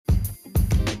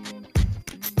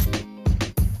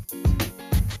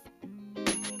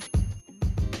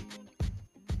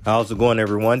How's it going,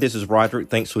 everyone? This is Roderick.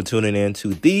 Thanks for tuning in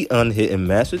to The Unhidden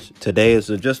Message. Today is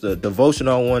just a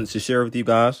devotional I wanted to share with you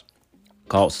guys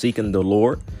called Seeking the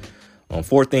Lord on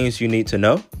 4 things you need to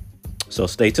know. So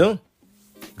stay tuned.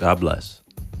 God bless.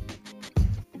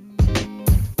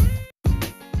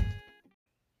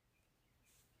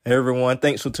 Hey, everyone.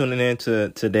 Thanks for tuning in to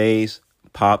today's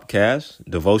podcast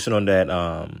devotional that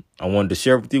I wanted to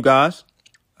share with you guys.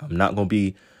 I'm not going to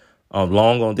be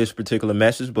long on this particular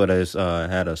message, but it's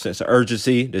had a sense of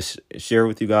urgency to share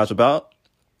with you guys about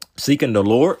seeking the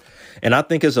Lord. And I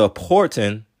think it's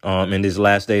important in these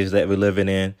last days that we're living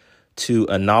in to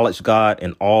acknowledge God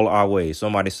in all our ways.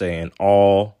 Somebody say in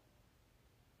all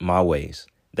my ways.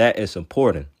 That is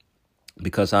important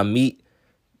because I meet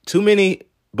too many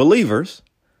believers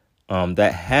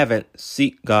that haven't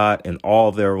seek God in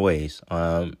all their ways.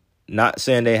 Not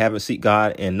saying they haven't seek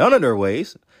God in none of their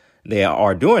ways. They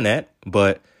are doing that,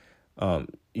 but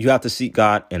you have to seek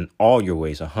God in all your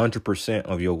ways, 100%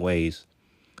 of your ways,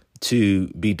 to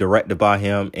be directed by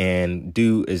him and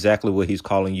do exactly what he's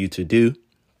calling you to do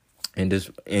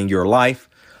in your life.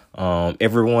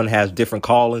 Everyone has different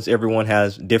callings. Everyone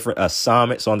has different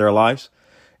assignments on their lives.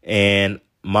 And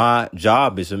my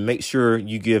job is to make sure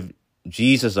you give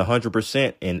Jesus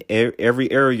 100% in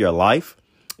every area of your life,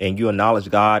 and you acknowledge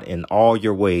God in all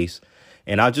your ways.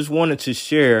 And I just wanted to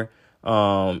share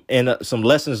some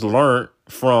lessons learned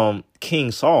from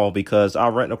King Saul, because I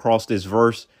ran across this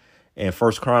verse in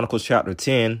 1 Chronicles chapter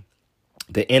 10,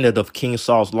 the end of the King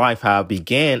Saul's life, how it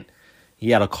began.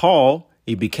 He had a call.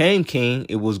 He became king.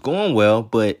 It was going well,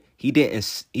 but he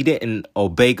didn't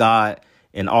obey God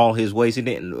in all his ways. He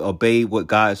didn't obey what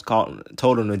God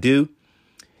told him to do.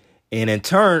 And in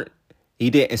turn,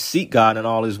 he didn't seek God in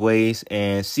all his ways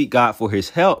and seek God for his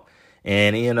help.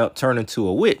 And he ended up turning to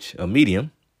a witch, a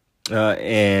medium,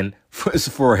 and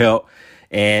for help.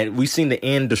 And we've seen the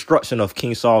end destruction of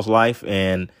King Saul's life,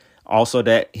 and also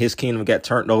that his kingdom got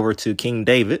turned over to King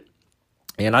David.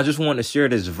 And I just wanted to share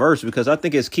this verse because I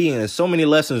think it's key, and there's so many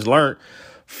lessons learned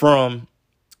from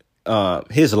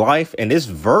his life. And this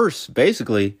verse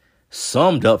basically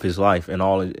summed up his life and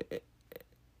all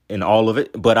of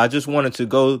it. But I just wanted to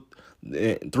go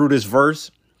through this verse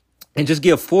and just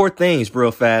give 4 things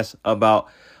real fast about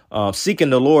seeking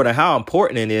the Lord and how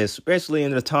important it is, especially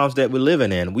in the times that we're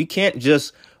living in. We can't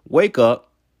just wake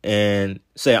up and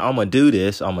say, I'm going to do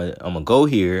this. I'm going to go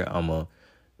here. I'm going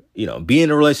to, be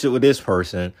in a relationship with this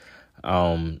person.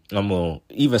 I'm going to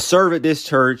even serve at this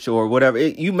church or whatever.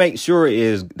 You make sure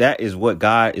that is what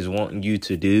God is wanting you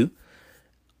to do,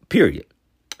 period.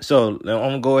 So now I'm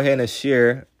going to go ahead and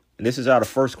share. This is out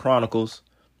of 1 Chronicles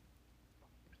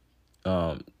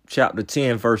chapter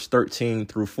 10, verse 13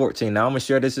 through 14. Now I'm going to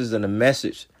share this is in the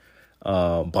Message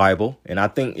Bible, and I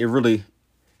think it really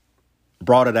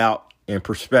brought it out in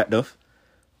perspective.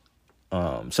 So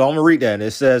I'm going to read that.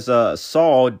 It says,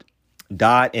 Saul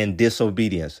died in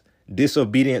disobedience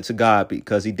to God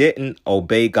because he didn't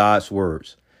obey God's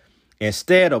words.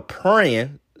 Instead of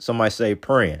praying, somebody say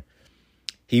praying,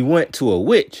 he went to a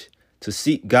witch to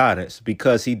seek guidance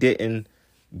because he didn't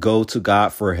go to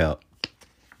God for help.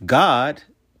 God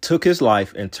took his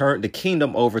life and turned the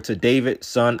kingdom over to David,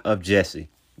 son of Jesse.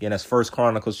 Again, that's 1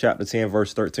 Chronicles chapter 10,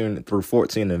 verse 13 through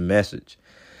 14 in the Message.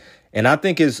 And I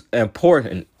think it's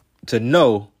important to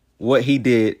know what he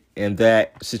did in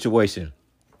that situation.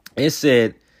 It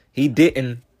said he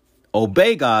didn't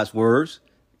obey God's words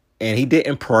and he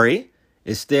didn't pray.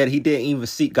 Instead, he didn't even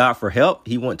seek God for help.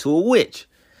 He went to a witch.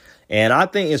 And I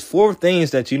think it's 4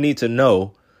 things that you need to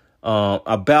know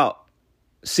about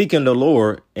seeking the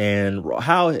Lord, and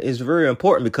how it's very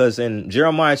important, because in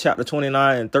Jeremiah chapter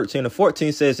 29 and 13 and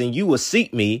 14 says, and you will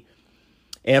seek me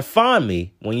and find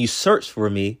me when you search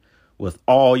for me with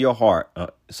all your heart.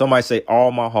 Somebody say all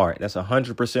my heart. That's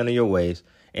 100% of your ways.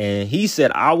 And he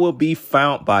said, I will be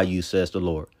found by you, says the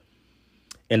Lord.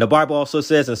 And the Bible also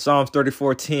says in Psalms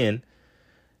 34:10,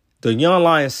 the young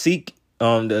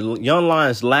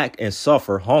lions lack and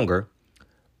suffer hunger,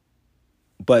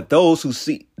 but those who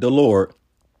seek the Lord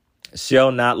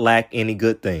shall not lack any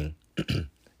good thing.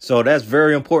 So that's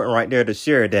very important right there to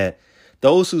share, that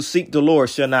those who seek the Lord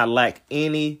shall not lack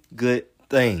any good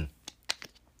thing.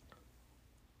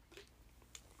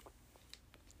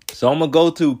 So I'm going to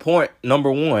go to point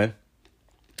number 1.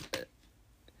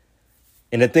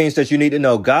 And the things that you need to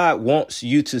know: God wants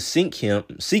you to seek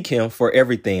him for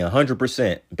everything,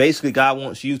 100%. Basically, God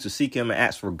wants you to seek him and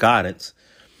ask for guidance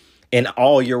in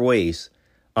all your ways.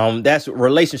 That's a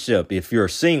relationship. If you're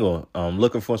single,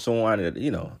 looking for someone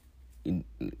to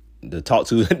talk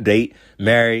to, date,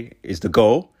 marry is the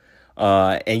goal.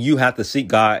 And you have to seek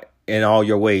God in all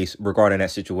your ways regarding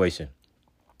that situation.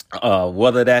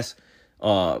 Whether that's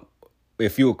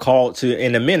if you were called to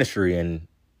in the ministry and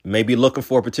maybe looking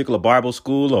for a particular Bible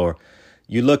school, or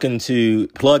you're looking to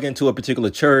plug into a particular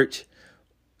church,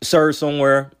 serve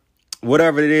somewhere,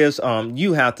 whatever it is,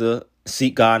 you have to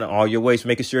seek God in all your ways,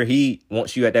 making sure he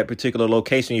wants you at that particular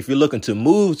location. If you're looking to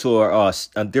move to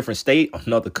a different state,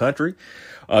 another country,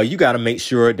 you got to make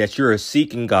sure that you're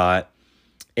seeking God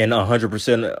in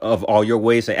 100% of all your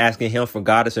ways and asking him for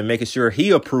guidance and making sure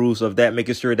he approves of that,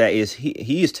 making sure that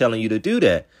he is telling you to do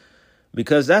that,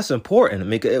 because that's important.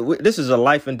 This is a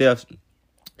life and death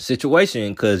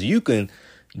situation, because you can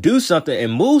do something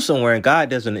and move somewhere and God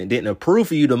didn't approve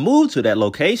for you to move to that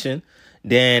location,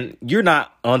 then you're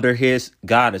not under his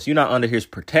guidance. You're not under his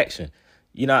protection.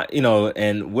 You're not,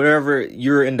 and wherever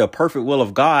you're in the perfect will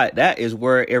of God, that is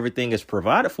where everything is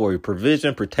provided for you.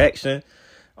 Provision, protection,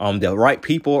 the right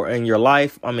people in your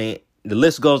life. I mean, the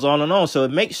list goes on and on. So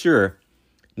make sure,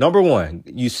 number one,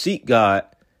 you seek God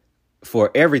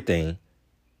for everything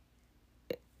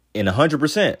in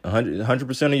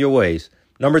 100% of your ways.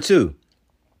 Number two,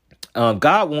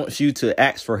 God wants you to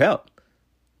ask for help.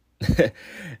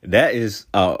 That is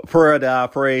a prayer that I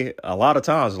pray a lot of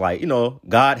times, like,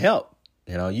 God help.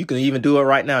 You can even do it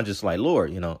right now, just like,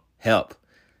 Lord, help.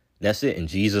 That's it, in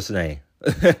Jesus' name.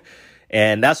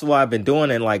 And that's what I've been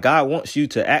doing. And like, God wants you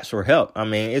to ask for help. I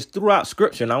mean, it's throughout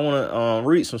scripture. And I want to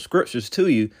read some scriptures to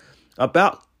you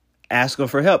about asking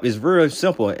for help. It's very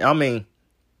simple. I mean,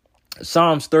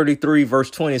 Psalms 33 verse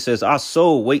 20 says, our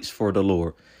soul waits for the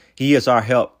Lord. He is our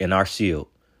help and our shield.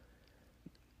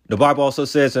 The Bible also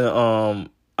says,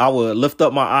 I will lift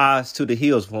up my eyes to the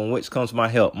hills from which comes my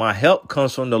help. My help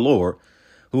comes from the Lord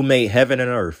who made heaven and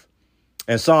earth.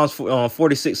 And Psalms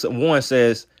 46:1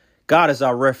 says, God is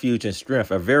our refuge and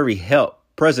strength, a very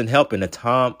present help in a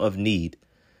time of need,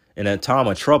 in a time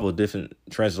of trouble, different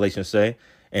translations say.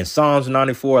 And Psalms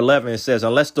 94:11 says,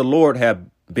 unless the Lord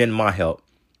had been my help,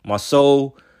 my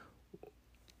soul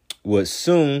would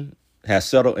soon have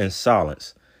settled in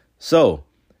silence. So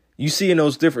you see in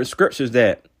those different scriptures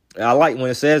that I like when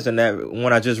it says in that,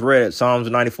 when I just read Psalms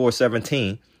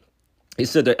 94:17, he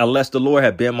said that unless the Lord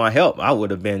had been my help, I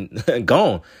would have been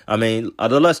gone. I mean,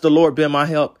 unless the Lord been my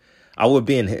help, I would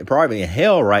be probably in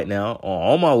hell right now,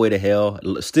 on my way to hell,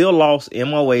 still lost in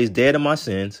my ways, dead in my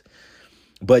sins.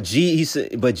 But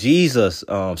Jesus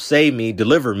saved me,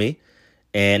 delivered me,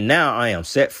 and now I am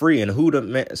set free. And who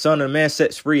the Son of Man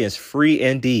sets free is free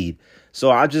indeed. So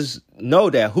I just know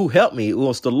that who helped me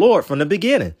was the Lord from the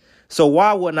beginning. So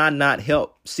why would I not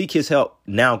seek his help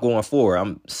now going forward?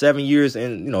 I'm 7 years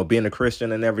in, being a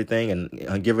Christian and everything, and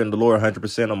I'm giving the Lord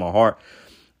 100% of my heart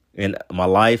and my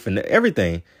life and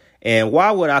everything. And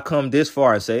why would I come this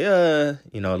far and say,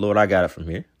 Lord, I got it from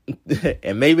here?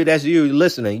 And maybe that's you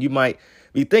listening. You might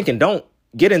be thinking, don't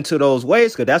get into those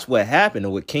ways, because that's what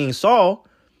happened with King Saul.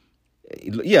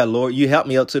 Yeah, Lord, you helped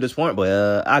me up to this point,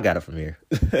 but I got it from here.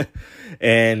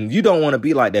 And you don't want to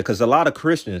be like that, because a lot of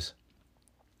Christians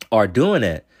are doing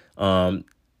that.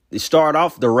 They start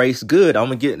off the race good.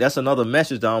 That's another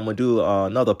message that I'm going to do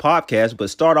another podcast,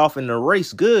 but start off in the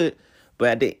race good.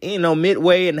 But at the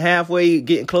midway and halfway,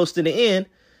 getting close to the end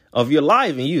of your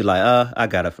life, and you like, I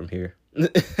got it from here.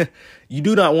 You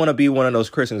do not want to be one of those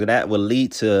Christians, and that will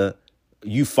lead to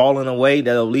you falling away.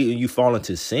 That'll lead you falling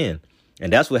to sin.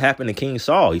 And that's what happened to King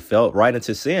Saul. He fell right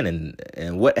into sin.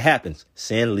 And what happens?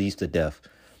 Sin leads to death.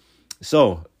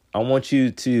 So I want you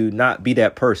to not be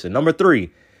that person. Number 3,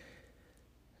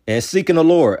 and seeking the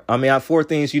Lord. I have 4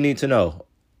 things you need to know.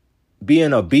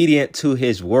 Being obedient to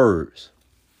his words.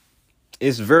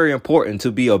 It's very important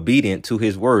to be obedient to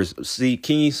his words. See,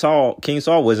 King Saul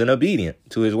wasn't obedient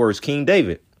to his words. King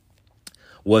David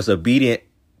was obedient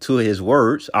to his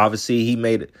words. Obviously, he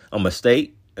made a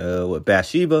mistake with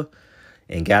Bathsheba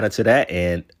and got into that.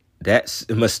 And that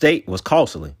mistake was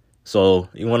costly. So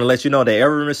you want to let you know that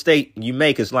every mistake you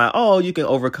make is like, you can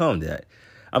overcome that.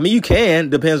 You can,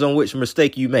 depends on which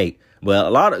mistake you make. But a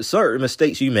lot of certain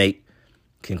mistakes you make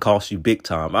can cost you big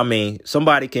time.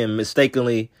 Somebody can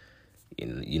mistakenly,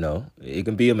 it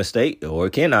can be a mistake or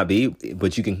it cannot be,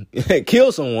 but you can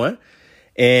kill someone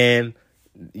and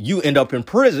you end up in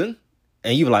prison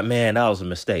and you're like, man, that was a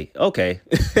mistake. Okay.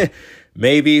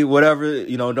 Maybe whatever,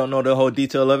 don't know the whole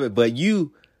detail of it, but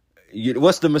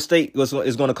what's the mistake is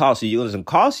going to cost you? It's going to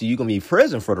cost you. You're going to be in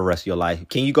prison for the rest of your life.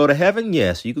 Can you go to heaven?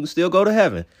 Yes, you can still go to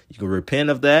heaven. You can repent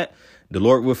of that. The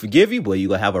Lord will forgive you, but you're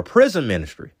going to have a prison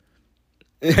ministry.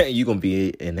 You're going to be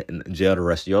in jail the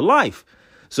rest of your life.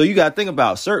 So you got to think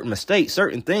about certain mistakes,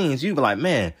 certain things. You be like,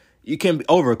 man, you can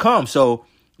overcome. So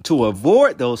to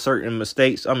avoid those certain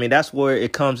mistakes, that's where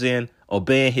it comes in,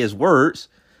 obeying his words,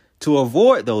 to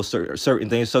avoid those certain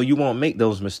things, so you won't make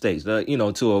those mistakes.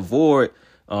 To avoid,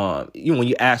 when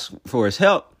you ask for his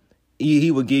help,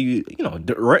 he will give you,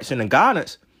 direction and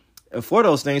guidance for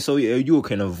those things, so you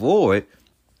can avoid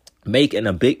making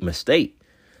a big mistake.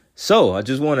 So I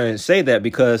just want to say that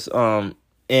because,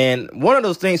 and one of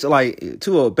those things, like,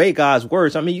 to obey God's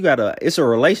words, it's a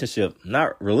relationship,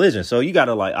 not religion. So you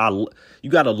gotta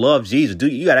love Jesus.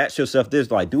 You gotta ask yourself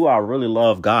this, like, do I really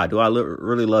love God? Do I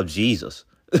really love Jesus?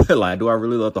 Like, do I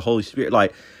really love the Holy Spirit?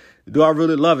 Like, do I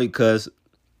really love it? Because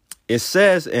it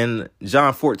says in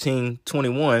John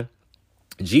 14:21,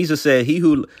 Jesus said, he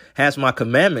who has my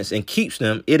commandments and keeps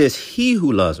them, it is he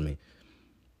who loves me.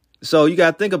 So you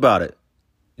got to think about it.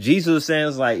 Jesus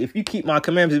says, like, if you keep my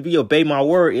commandments, if you obey my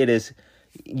word, it is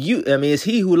you. It's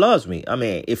he who loves me.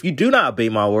 If you do not obey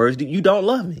my words, you don't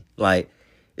love me. Like,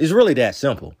 it's really that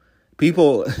simple.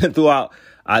 People throughout,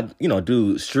 I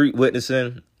do street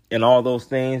witnessing and all those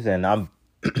things. And I've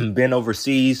been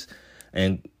overseas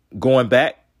and going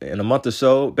back in a month or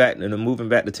so, moving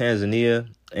back to Tanzania.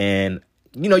 And,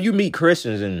 you meet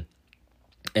Christians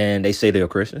and they say they're a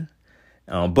Christian.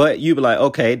 But you be like,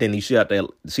 okay, then you have to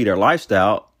see their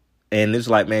lifestyle. And it's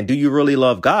like, man, do you really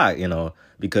love God?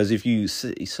 Because if you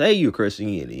say you're Christian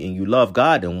and you love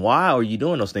God, then why are you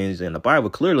doing those things? And the Bible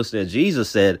clearly said, Jesus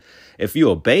said, if you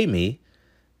obey me,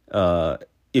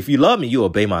 if you love me, you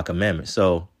obey my commandments.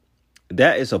 So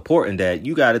that is important, that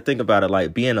you got to think about it,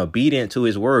 like being obedient to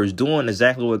his words, doing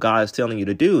exactly what God is telling you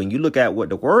to do. And you look at what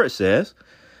the word says,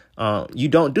 you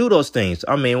don't do those things.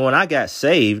 When I got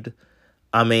saved,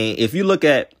 if you look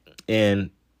at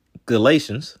in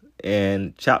Galatians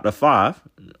in chapter 5,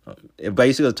 it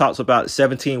basically talks about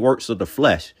 17 works of the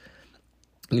flesh,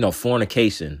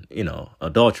 fornication,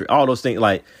 adultery, all those things,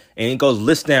 like, and it goes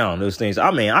list down those things.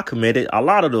 I committed a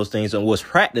lot of those things and was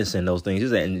practicing those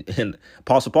things. And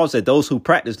Apostle Paul said those who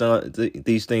practice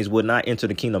these things would not enter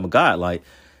the kingdom of God. Like,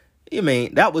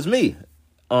 that was me.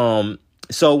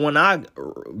 So when I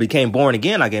became born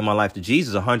again, I gave my life to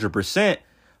Jesus 100%.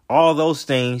 All those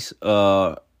things,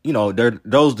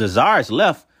 those desires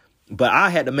left, but I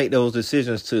had to make those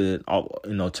decisions to,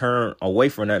 turn away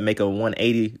from that, make a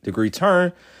 180-degree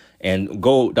turn and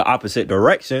go the opposite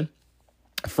direction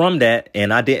from that.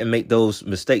 And I didn't make those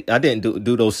mistakes. I didn't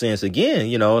do those sins again,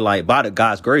 like by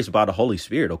God's grace, by the Holy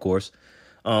Spirit, of course.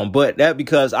 But that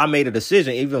because I made a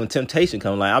decision, even when temptation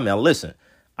comes, like, listen,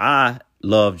 I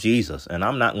love Jesus and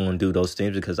I'm not going to do those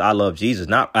things because I love Jesus,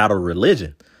 not out of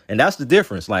religion. And that's the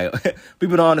difference. Like,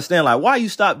 people don't understand, like, why you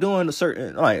stop doing a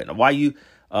certain, like, why you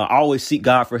always seek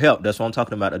God for help. That's what I'm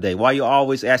talking about today. Why you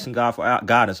always asking God for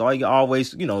guidance? Why you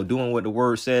always, doing what the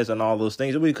word says and all those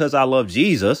things? It's because I love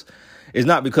Jesus. It's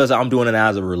not because I'm doing it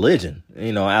as a religion,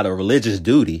 out of religious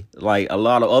duty, like a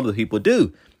lot of other people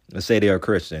do and say they're a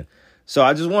Christian. So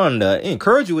I just wanted to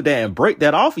encourage you with that and break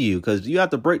that off of you, because you have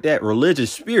to break that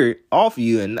religious spirit off of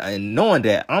you and knowing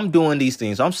that I'm doing these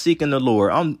things. I'm seeking the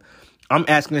Lord. I'm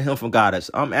asking him for guidance.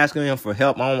 I'm asking him for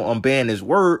help. I'm obeying his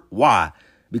word. Why?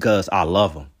 Because I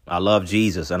love him. I love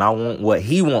Jesus and I want what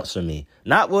he wants from me,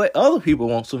 not what other people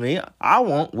want from me. I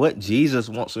want what Jesus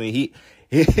wants from me.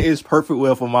 His perfect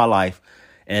will for my life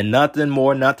and nothing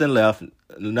more, nothing left,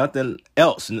 nothing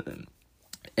else.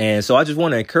 And so I just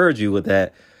want to encourage you with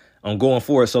that. I'm going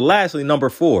forward. So lastly, number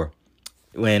 4,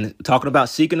 when talking about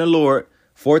seeking the Lord,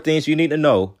 4 things you need to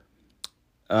know.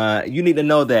 You need to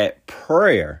know that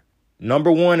prayer,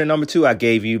 number 1 and number 2, I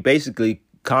gave you basically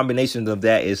combinations of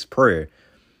that is prayer.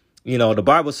 The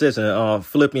Bible says in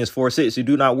Philippians 4:6, you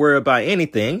do not worry about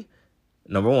anything,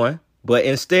 number 1, but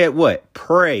instead what?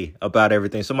 Pray about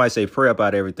everything. Somebody say pray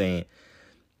about everything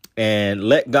and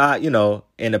let God,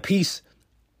 and the peace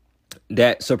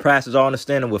that surpasses all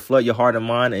understanding will flood your heart and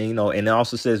mind. And, and it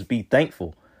also says be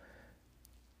thankful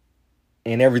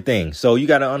in everything. So you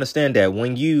got to understand that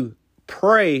when you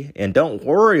pray and don't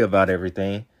worry about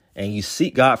everything and you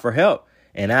seek God for help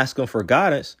and ask him for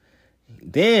guidance,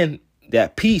 then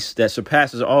that peace that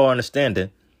surpasses all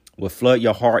understanding will flood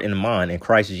your heart and mind in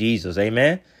Christ Jesus.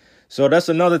 Amen. So that's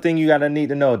another thing you got to need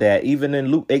to know, that even in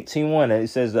Luke 18:1, it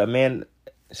says that man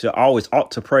should always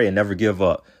ought to pray and never give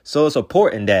up. So it's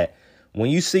important that when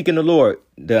you seek in the Lord,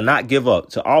 to not give up,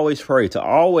 to always pray, to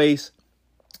always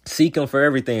seek him for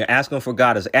everything, ask him for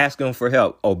guidance, ask him for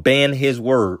help, obeying his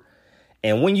word.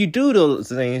 And when you do those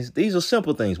things, these are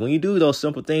simple things. When you do those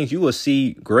simple things, you will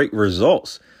see great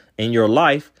results in your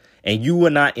life. And you will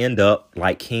not end up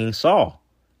like King Saul,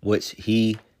 which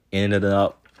he ended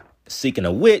up seeking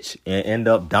a witch and ended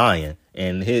up dying.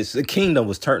 And his kingdom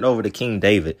was turned over to King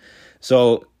David.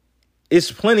 So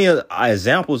it's plenty of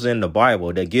examples in the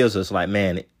Bible that gives us like,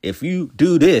 man, if you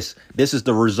do this, this is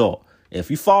the result. If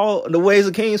you follow the ways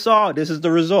of King Saul, this is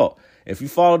the result. If you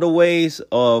follow the ways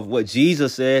of what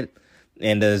Jesus said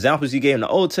and the examples he gave in the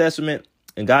Old Testament,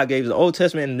 and God gave the Old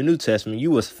Testament and the New Testament,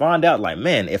 you will find out like,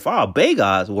 man, if I obey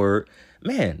God's word,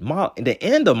 man, the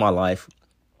end of my life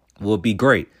will be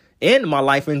great. And my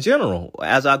life in general,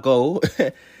 as I go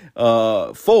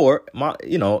forward,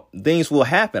 things will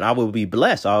happen. I will be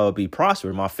blessed. I will be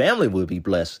prosperous. My family will be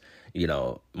blessed.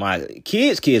 My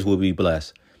kids will be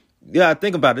blessed. Yeah,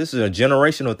 think about it. This is a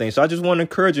generational thing. So I just want to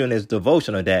encourage you in this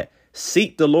devotional that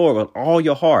seek the Lord with all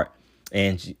your heart.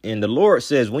 And the Lord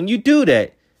says, when you do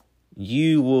that,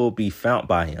 you will be found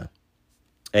by him.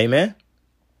 Amen.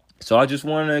 So I just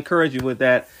want to encourage you with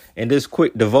that in this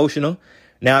quick devotional.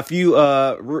 Now, if you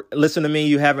listen to me,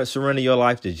 you haven't surrendered your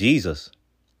life to Jesus.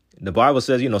 The Bible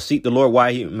says, seek the Lord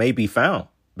while he may be found,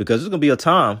 because there's going to be a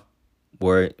time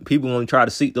where people are going to try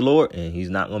to seek the Lord and he's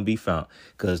not going to be found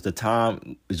because the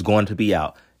time is going to be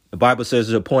out. The Bible says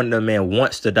it's appointed a man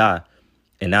wants to die,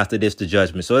 and after this, the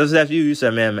judgment. So if that's you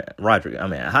said, man, Roderick,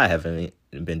 I haven't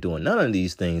been doing none of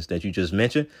these things that you just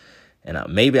mentioned. And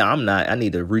maybe I'm not. I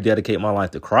need to rededicate my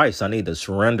life to Christ. I need to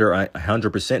surrender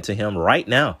 100% to him right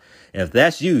now. And if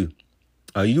that's you,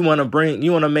 you want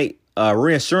to make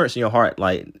reassurance in your heart,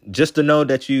 like just to know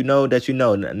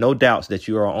that no doubts that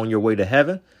you are on your way to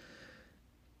heaven,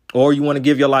 or you want to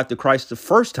give your life to Christ the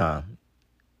first time,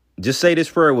 just say this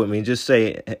prayer with me. Just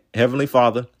say, Heavenly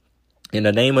Father, in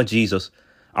the name of Jesus,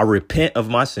 I repent of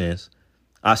my sins.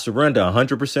 I surrender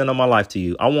 100% of my life to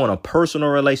you. I want a personal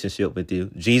relationship with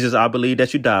you. Jesus, I believe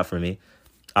that you died for me.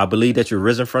 I believe that you're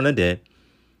risen from the dead.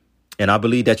 And I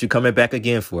believe that you're coming back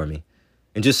again for me.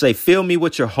 And just say, fill me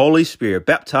with your Holy Spirit.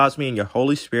 Baptize me in your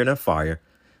Holy Spirit and fire.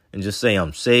 And just say,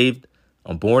 I'm saved.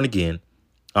 I'm born again.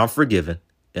 I'm forgiven.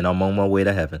 And I'm on my way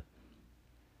to heaven.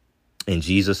 In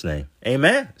Jesus' name.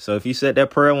 Amen. So if you said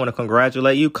that prayer, I want to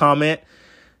congratulate you. Comment,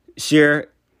 share,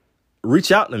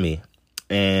 reach out to me,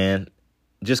 and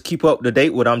just keep up to date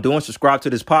with what I'm doing. Subscribe to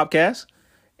this podcast,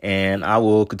 and I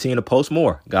will continue to post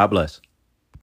more. God bless.